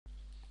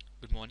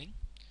Good morning.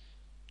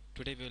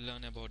 Today we will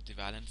learn about the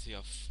valency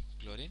of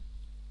chlorine.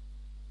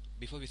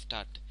 Before we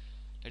start,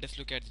 let us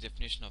look at the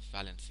definition of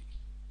valency.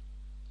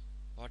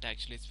 What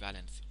actually is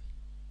valency?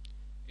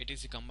 It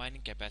is the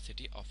combining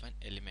capacity of an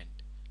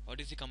element.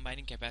 What is the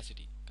combining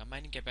capacity?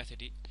 Combining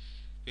capacity,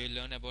 we will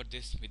learn about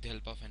this with the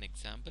help of an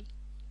example.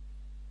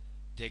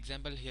 The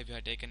example here we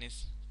have taken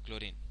is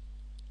chlorine.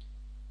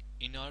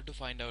 In order to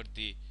find out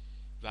the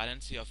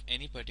valency of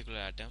any particular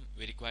atom,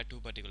 we require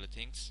two particular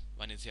things.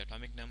 One is the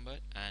atomic number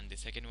and the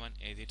second one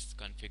is its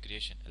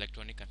configuration,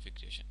 electronic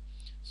configuration.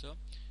 So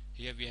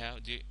here we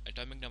have the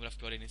atomic number of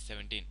chlorine is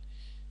 17.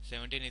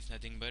 17 is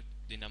nothing but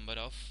the number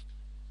of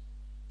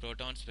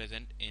protons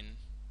present in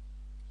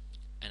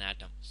an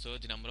atom. So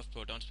the number of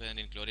protons present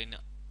in chlorine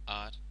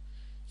are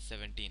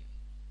 17.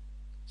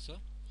 So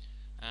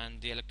and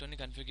the electronic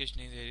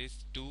configuration here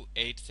is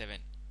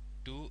 287.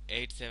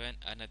 287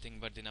 are nothing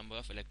but the number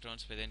of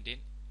electrons present in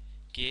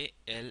K,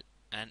 L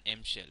and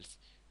M shells.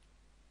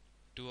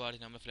 2 are the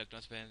number of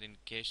electrons present in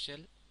K shell,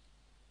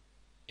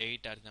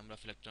 8 are the number of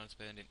electrons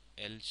present in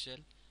L shell,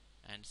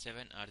 and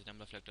 7 are the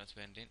number of electrons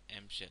present in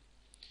M shell.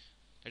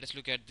 Let us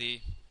look at the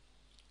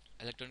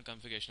electron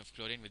configuration of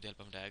chlorine with the help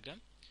of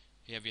diagram.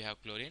 Here we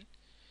have chlorine.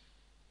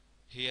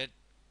 Here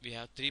we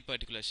have three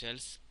particular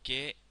shells,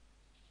 K,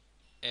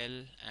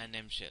 L and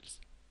M shells.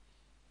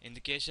 In the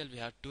K shell we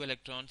have 2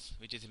 electrons,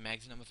 which is the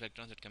maximum number of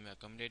electrons that can be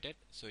accommodated,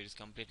 so it is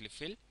completely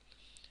filled.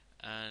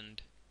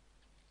 And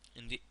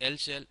in the L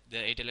shell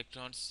there are 8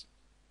 electrons,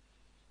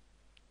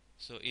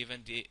 so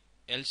even the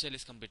L shell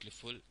is completely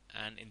full.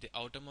 And in the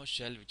outermost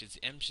shell, which is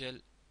the M shell,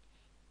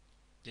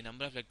 the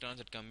number of electrons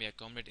that can be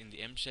accommodated in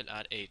the M shell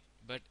are 8.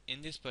 But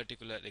in this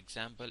particular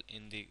example,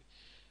 in the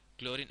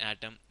chlorine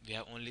atom, we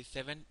have only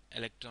 7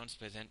 electrons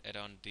present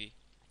around the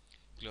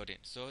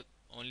chlorine, so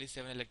only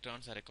 7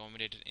 electrons are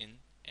accommodated in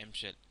M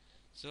shell.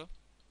 So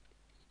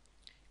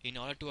in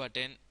order to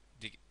attain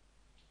the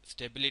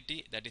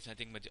stability, that is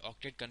nothing but the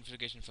octet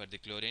configuration for the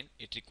chlorine,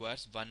 it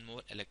requires one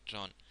more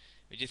electron,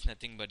 which is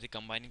nothing but the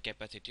combining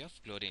capacity of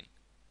chlorine.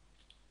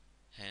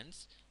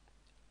 Hence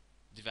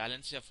the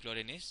valency of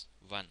chlorine is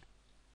 1.